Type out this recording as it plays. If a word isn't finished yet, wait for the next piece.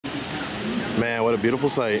Man, what a beautiful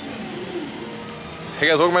sight. Hey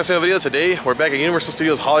guys, welcome back to my video. Today we're back at Universal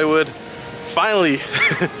Studios Hollywood. Finally, we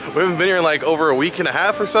haven't been here in like over a week and a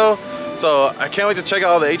half or so. So I can't wait to check out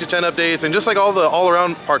all the HHN updates and just like all the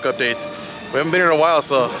all-around park updates. We haven't been here in a while,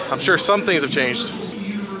 so I'm sure some things have changed.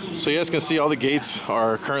 So you guys can see all the gates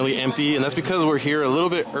are currently empty, and that's because we're here a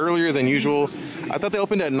little bit earlier than usual. I thought they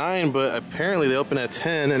opened at 9, but apparently they opened at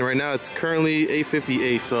 10, and right now it's currently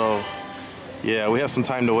 8:58, so yeah, we have some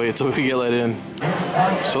time to wait until we get let in. So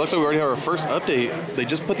it looks like we already have our first update. They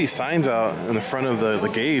just put these signs out in the front of the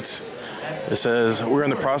gates. It says, we're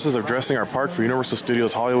in the process of dressing our park for Universal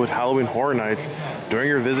Studios Hollywood Halloween Horror Nights. During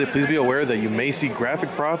your visit, please be aware that you may see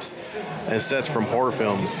graphic props and sets from horror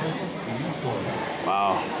films.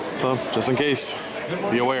 Wow. So, just in case,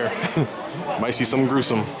 be aware. Might see something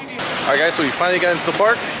gruesome. Alright guys, so we finally got into the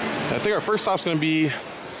park. I think our first stop's gonna be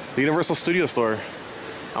the Universal Studio store.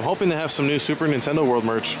 I'm hoping to have some new Super Nintendo World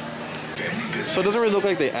merch. So it doesn't really look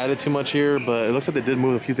like they added too much here, but it looks like they did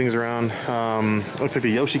move a few things around. Looks like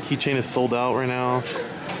the Yoshi keychain is sold out right now.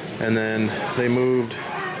 And then they moved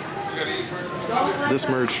this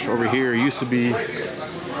merch over here. It used to be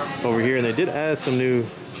over here, and they did add some new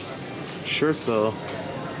shirts though.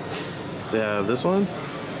 They have this one.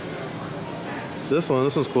 This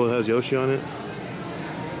one's cool. It has Yoshi on it.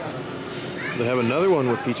 They have another one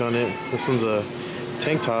with Peach on it. This one's a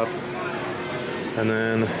tank top. And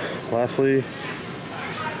then lastly,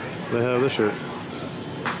 they have this shirt.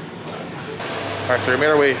 Alright, so we made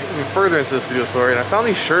our way even further into the studio store, and I found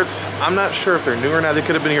these shirts. I'm not sure if they're new or not. They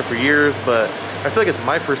could have been here for years, but I feel like it's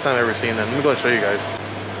my first time ever seeing them. Let me go and show you guys.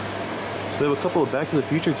 So they have a couple of Back to the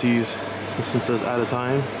Future tees. This one says "At a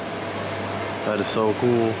Time." That is so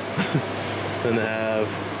cool. Then they have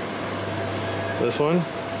this one,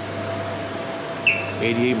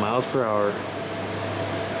 88 miles per hour.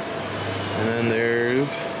 And then there's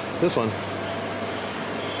this one.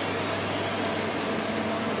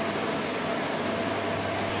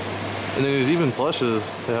 And then there's even plushes.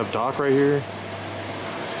 They have Doc right here.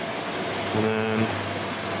 And then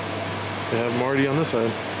they have Marty on this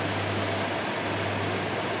side.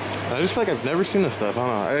 And I just feel like I've never seen this stuff. I don't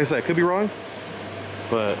know. Like I said, I could be wrong,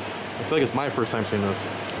 but I feel like it's my first time seeing this.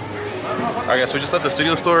 Alright guys, so we just left the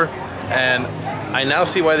studio store, and I now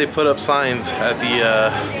see why they put up signs at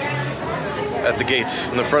the gates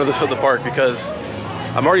in the front of the park, because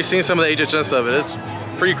I'm already seeing some of the HHN stuff, and it's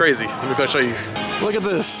pretty crazy. Let me go show you. Look at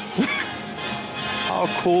this. How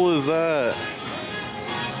cool is that?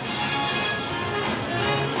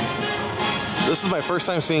 This is my first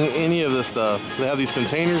time seeing any of this stuff. They have these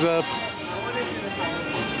containers up.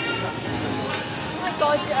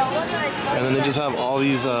 And then they just have all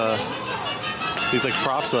these like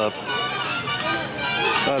props up.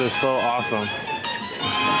 That is so awesome.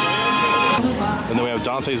 And then we have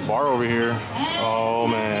Dante's bar over here. Oh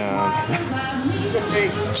man.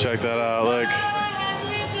 Check that out. Look.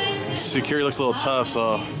 Security looks a little tough,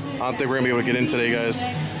 so I don't think we're gonna be able to get in today, guys.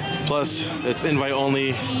 Plus, it's invite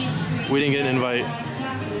only. We didn't get an invite.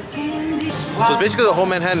 So it's basically the whole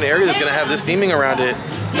Manhattan area that's gonna have this theming around it.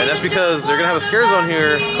 And that's because they're gonna have a scare zone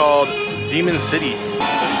here called Demon City.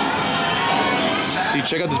 See,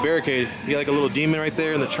 check out this barricade. You got like a little demon right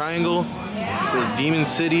there in the triangle. It says Demon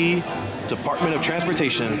City Department of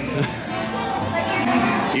Transportation.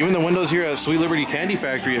 Even the windows here at Sweet Liberty Candy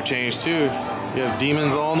Factory have changed too. You have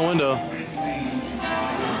demons all in the window.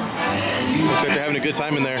 Looks like they're having a good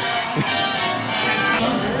time in there.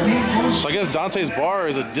 So I guess Dante's bar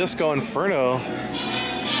is a disco inferno,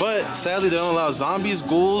 but sadly they don't allow zombies,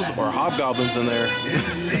 ghouls, or hobgoblins in there.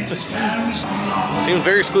 Seems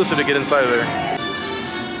very exclusive to get inside of there.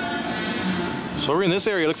 So we're in this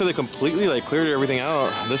area. It looks like they completely like cleared everything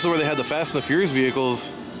out. This is where they had the Fast and the Furious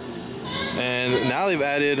vehicles. And now they've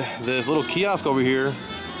added this little kiosk over here.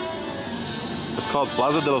 It's called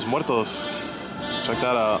Plaza de los Muertos. Check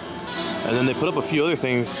that out. And then they put up a few other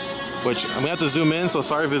things, which I'm gonna have to zoom in, so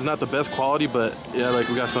sorry if it's not the best quality, but yeah, like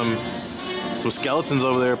we got some skeletons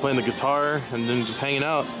over there playing the guitar and then just hanging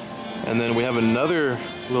out. And then we have another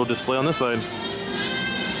little display on this side.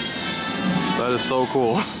 That is so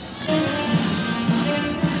cool.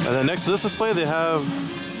 And then next to this display, they have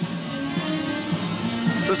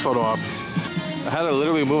this photo op. I had to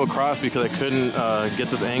literally move across because I couldn't get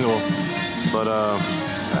this angle. But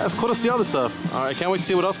it's cool to see all this stuff. I can't wait to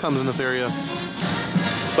see what else comes in this area.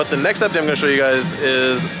 But the next update I'm going to show you guys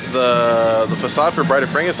is the facade for Bride of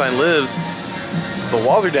Frankenstein Lives. The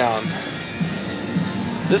walls are down.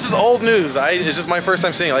 This is old news. It's just my first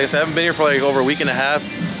time seeing it. Like I said, I haven't been here for like over a week and a half.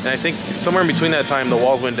 And I think somewhere in between that time, the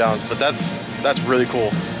walls went down. But that's really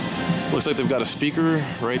cool. Looks like they've got a speaker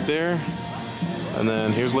right there. And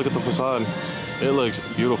then here's a look at the facade. It looks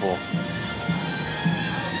beautiful.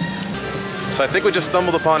 So I think we just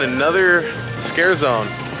stumbled upon another scare zone.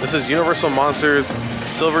 This is Universal Monsters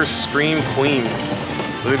Silver Scream Queens.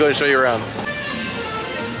 Let me go and show you around.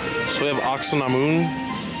 So we have Oxanamun,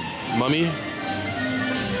 Mummy.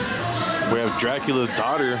 We have Dracula's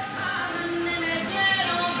daughter,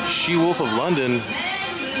 She-Wolf of London.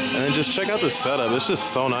 And then just check out the setup. It's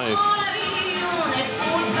just so nice.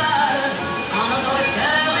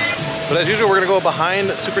 But as usual, we're gonna go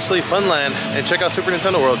behind Super Silly Funland and check out Super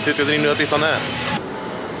Nintendo World, see if there's any new updates on that.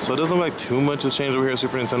 So it doesn't look like too much has changed over here at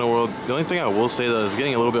Super Nintendo World. The only thing I will say though is it's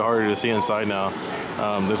getting a little bit harder to see inside now.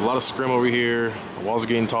 There's a lot of scrim over here. The walls are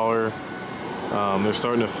getting taller. They're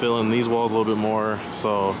starting to fill in these walls a little bit more.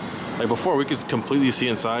 So like before we could completely see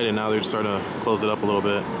inside, and now they're just starting to close it up a little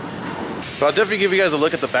bit. But I'll definitely give you guys a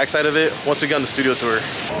look at the backside of it once we get on the studio tour.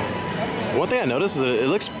 One thing I noticed is that it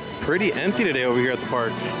looks pretty empty today over here at the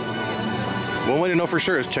park. One way to know for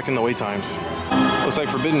sure is checking the wait times. Looks like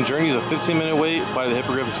Forbidden Journey is a 15-minute wait, Flight of the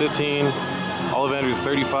Hippogriff is 15, Ollivander is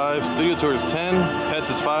 35, Studio Tour is 10,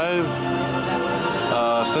 Pets is 5,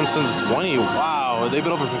 Simpsons is 20. Wow, they've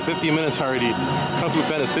been open for 50 minutes already. Kung Fu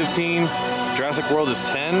Pen is 15, Jurassic World is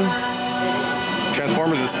 10,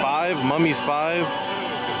 Transformers is 5, Mummy's 5.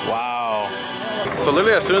 Wow. So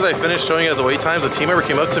literally as soon as I finished showing you guys the wait times, the team member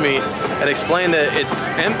came up to me and explained that it's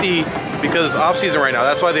empty because it's off season right now.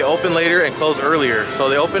 That's why they open later and close earlier. So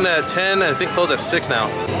they open at 10 and I think close at 6 now.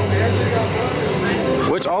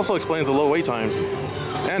 Which also explains the low wait times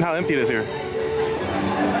and how empty it is here.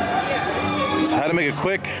 Just had to make a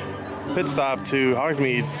quick pit stop to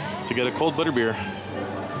Hogsmeade to get a cold butterbeer.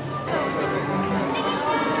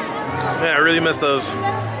 Man, I really missed those.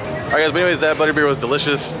 Alright guys, but anyways, that butterbeer was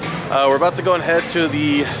delicious. We're about to go and head to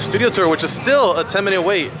the studio tour, which is still a 10-minute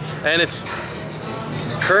wait, and it's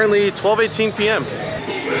currently 12:18 p.m.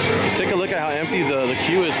 Let's take a look at how empty the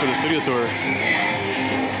queue is for the studio tour.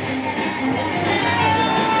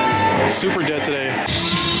 Super dead today.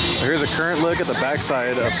 So here's a current look at the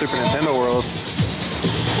backside of Super Nintendo World.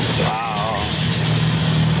 Wow.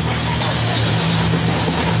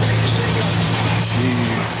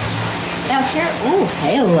 Jeez. Now here, ooh,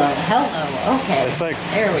 hello, okay. It's like,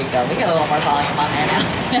 there we go. We got a little more volume on there now.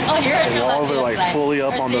 Now here the walls are like fully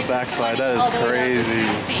up on the backside. That is crazy.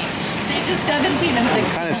 Save to 17 and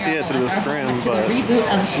 16. Kind of see it through the screen, but the reboot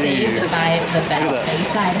of Saved by the Bell.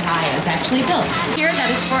 Bayside High is actually built here.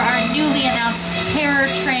 That is for our newly announced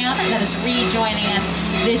Terror Tram that is rejoining us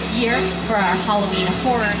this year for our Halloween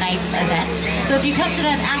Horror Nights event. So if you come to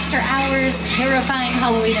that after hours terrifying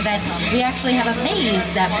Halloween event, we actually have a maze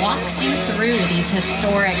that walks you through these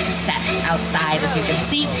historic sets outside, as you can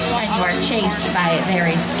see, and you are chased by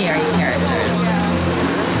very scary characters.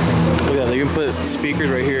 Look at that, they can put speakers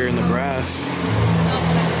right here in the grass.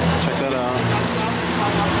 Check that out.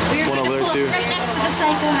 We're one over there too. Right next to the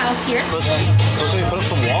Psycho House here. So they put up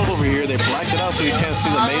some walls over here. They blacked it out so you can't see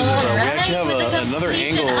the mazes, but we actually have another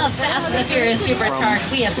angle of Fast and the Furious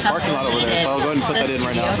Supercharged. We have the parking lot over there. So I'll go ahead and put that in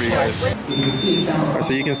right now for you guys. Alright,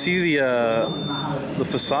 so you can see the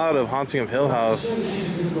facade of Haunting of Hill House,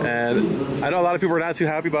 and I know a lot of people are not too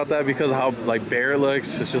happy about that because of how like bare it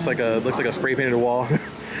looks. It's just like looks like a spray painted wall,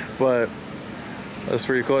 but that's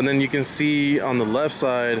pretty cool. And then you can see on the left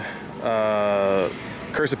side,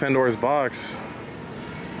 Curse of Pandora's Box.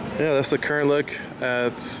 Yeah, that's the current look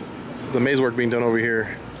at the maze work being done over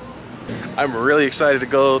here. I'm really excited to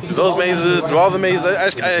go through those mazes, through all the mazes.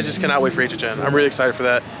 I just cannot wait for HHN. I'm really excited for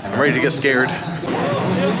that. I'm ready to get scared.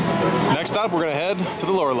 Next up, we're gonna head to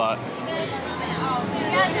the lower lot.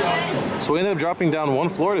 So we ended up dropping down one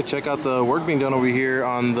floor to check out the work being done over here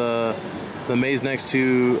on the maze next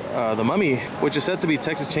to the Mummy, which is said to be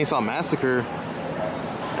Texas Chainsaw Massacre.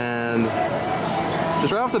 And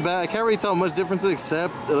just right off the bat, I can't really tell much differences,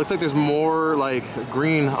 except it looks like there's more like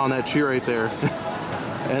green on that tree right there.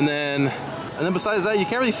 and then besides that, you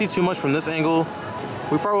can't really see too much from this angle.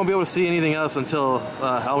 We probably won't be able to see anything else until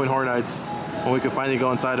Halloween Horror Nights, when we can finally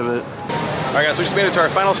go inside of it. All right guys, we just made it to our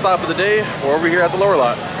final stop of the day. We're over here at the lower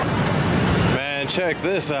lot. Man, check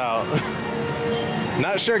this out.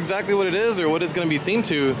 Not sure exactly what it is or what it's gonna be themed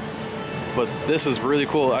to, but this is really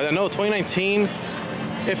cool. I know 2019,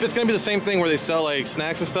 if it's gonna be the same thing where they sell like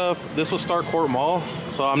snacks and stuff, this was Starcourt Mall,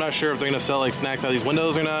 so I'm not sure if they're gonna sell like snacks out of these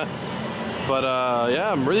windows or not. But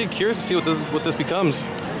yeah, I'm really curious to see what this becomes.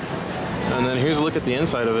 And then here's a look at the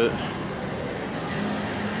inside of it.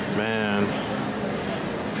 Man,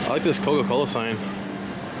 I like this Coca-Cola sign.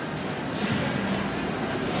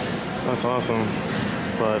 That's awesome.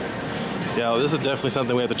 But yeah, this is definitely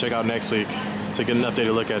something we have to check out next week to get an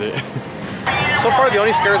updated look at it. So far, the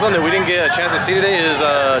only scare zone that we didn't get a chance to see today is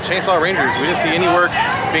Chainsaw Rangers. We didn't see any work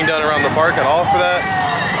being done around the park at all for that.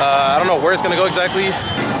 I don't know where it's gonna go exactly.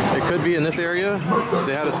 It could be in this area.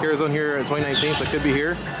 They had a scare zone here in 2019, so it could be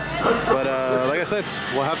here. But like I said,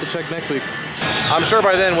 we'll have to check next week. I'm sure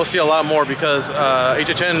by then we'll see a lot more because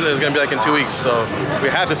HHN is gonna be like in 2 weeks, so we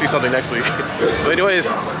have to see something next week. But anyways,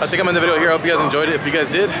 I think I'm in the video here. I hope you guys enjoyed it. If you guys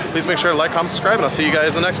did, please make sure to like, comment, subscribe, and I'll see you guys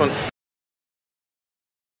in the next one.